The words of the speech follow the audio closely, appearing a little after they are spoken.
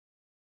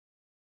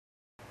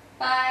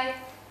5,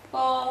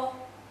 4,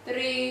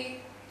 3,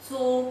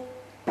 2.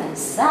 The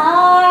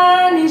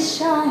sun is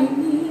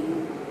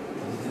shining,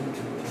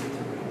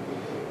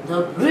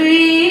 the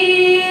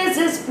breeze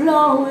is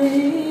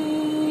blowing,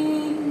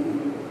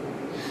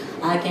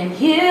 I can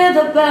hear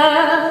the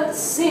birds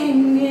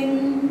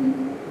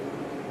singing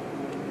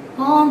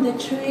on the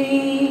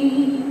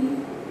tree.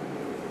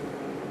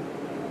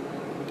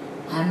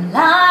 I'm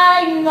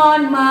lying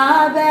on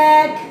my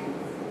back,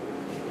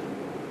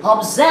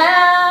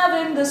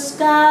 observing the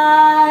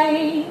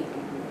sky.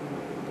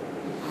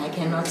 I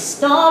cannot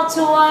stop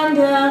to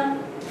wonder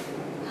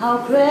how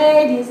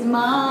great is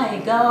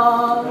my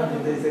God.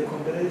 There's a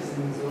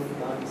comparison of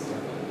dance.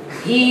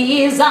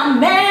 He is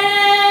amazing.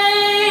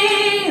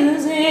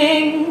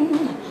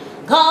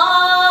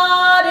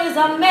 God is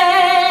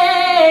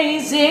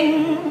amazing.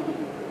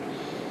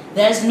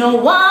 There's no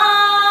one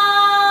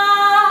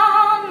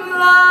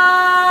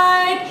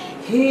like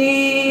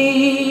Him.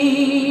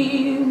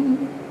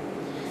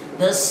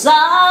 The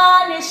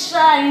sun is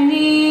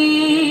shining,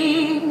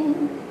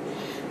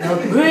 the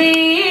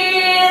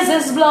breeze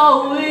is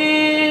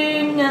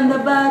blowing, and the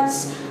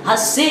birds are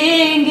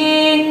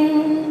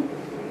singing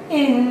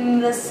in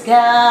the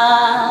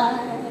sky.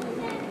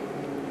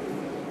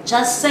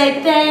 Just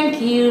say thank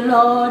you,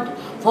 Lord,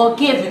 for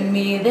giving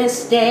me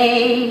this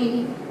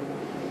day.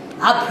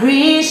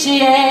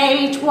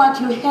 Appreciate what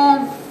you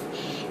have,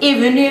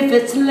 even if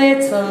it's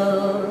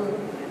little.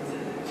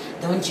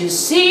 Don't you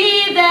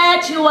see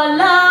that you are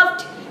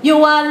loved,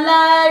 you are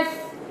alive?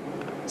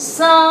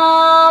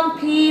 Some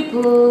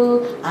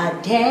people are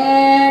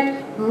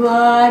dead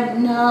right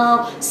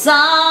now.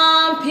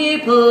 Some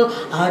people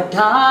are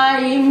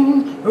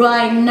dying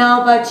right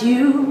now. But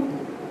you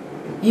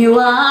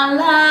are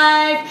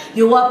alive,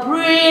 you are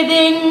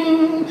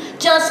breathing.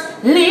 Just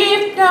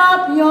lift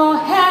up your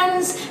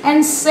hands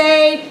and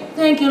say,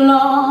 thank you,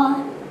 Lord,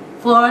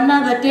 for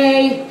another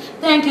day.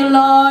 Thank you,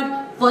 Lord,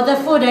 for the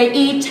food I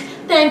eat.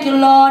 Thank you,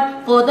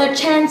 Lord, for the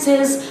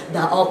chances,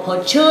 the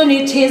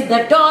opportunities,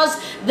 the doors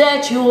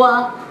that you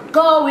are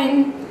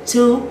going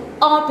to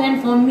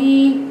open for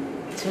me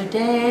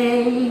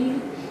today.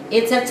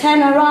 It's a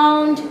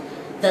turnaround.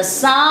 The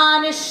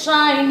sun is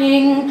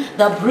shining,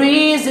 the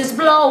breeze is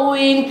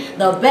blowing,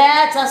 the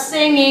birds are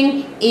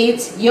singing.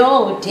 It's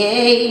your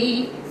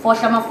day.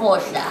 Fosha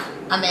mafosha.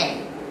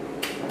 Amen.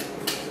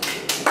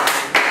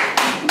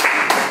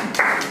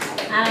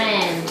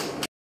 Amen.